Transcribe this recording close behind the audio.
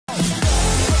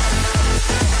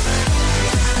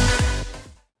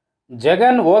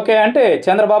Jagan okay అంటే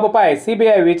చంద్రబాబుపై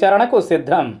CBI విచారణకు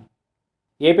సిద్ధం.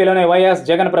 ఏపీలోని వైఎస్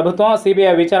జగన్ ప్రభుత్వం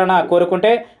సిబిఐ విచారణ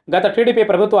కోరుకుంటే గత టీడీపీ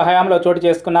ప్రభుత్వ హయాంలో చోటు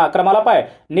చేసుకున్న అక్రమాలపై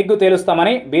నిగ్గు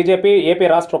తేలుస్తామని బీజేపీ ఏపీ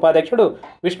రాష్ట్ర ఉపాధ్యక్షుడు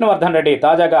విష్ణువర్ధన్ రెడ్డి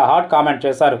తాజాగా హాట్ కామెంట్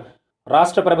చేశారు.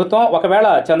 రాష్ట్ర ప్రభుత్వం ఒకవేళ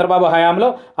చంద్రబాబు హయాంలో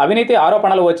అవినీతి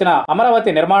ఆరోపణలు వచ్చిన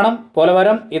అమరావతి నిర్మాణం,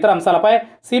 పోలవరం, ఇతర అంశాలపై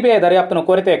సిబిఐ దర్యాప్తును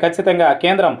కోరితే ఖచ్చితంగా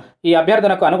కేంద్రం ఈ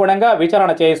అభ్యర్థనకు అనుగుణంగా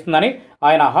విచారణ చేయిస్తుందని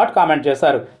ఆయన హాట్ కామెంట్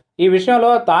చేశారు. ఈ విషయంలో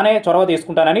తానే చొరవ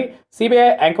తీసుకుంటానని, సిబిఐ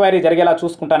ఎంక్వైరీ జరిగేలా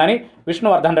చూసుకుంటానని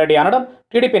విష్ణువర్ధన్ రెడ్డి అనడం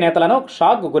టీడీపీ నేతలను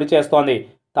షాక్ గురిచేస్తోంది.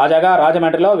 తాజాగా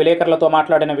రాజమండ్రిలో విలేకరులతో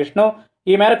మాట్లాడిన విష్ణు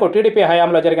ఈ మేరకు టీడీపీ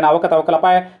హయాంలో జరిగిన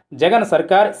అవకతవకలపై జగన్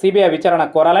సర్కార్ సిబిఐ విచారణ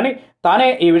కోరాలని, తానే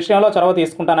ఈ విషయంలో చొరవ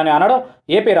తీసుకుంటానని అనడం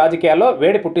ఏపీ రాజకీయాల్లో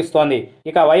వేడి పుట్టిస్తోంది.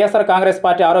 ఇక వైఎస్ఆర్ కాంగ్రెస్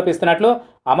పార్టీ ఆరోపిస్తున్నట్లు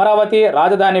అమరావతి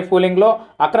రాజధాని ఫూలింగ్లో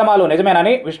అక్రమాలు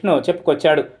నిజమేనని విష్ణు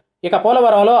చెప్పుకొచ్చాడు. ఇక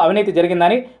పోలవరంలో అవినీతి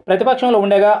జరిగిందని ప్రతిపక్షంలో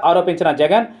ఉండేగా ఆరోపించిన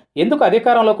జగన్ ఎందుకు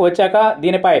అధికారంలోకి వచ్చాక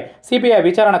దీనిపై సిబిఐ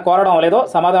విచారణ కోరడం లేదో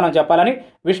సమాధానం చెప్పాలని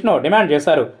విష్ణు డిమాండ్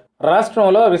చేశారు.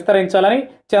 రాష్ట్రంలో విస్తరించాలని,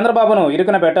 చంద్రబాబును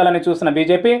ఇరుకున పెట్టాలని చూసిన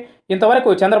బీజేపీ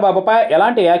ఇంతవరకు చంద్రబాబుపై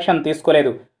ఎలాంటి యాక్షన్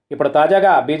తీసుకోలేదు. ఇప్పుడు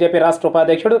తాజాగా బీజేపీ రాష్ట్ర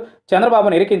ఉపాధ్యక్షుడు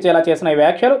చంద్రబాబును ఇరికించేలా చేసిన ఈ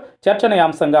వ్యాఖ్యలు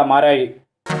చర్చనీయాంశంగా మారాయి.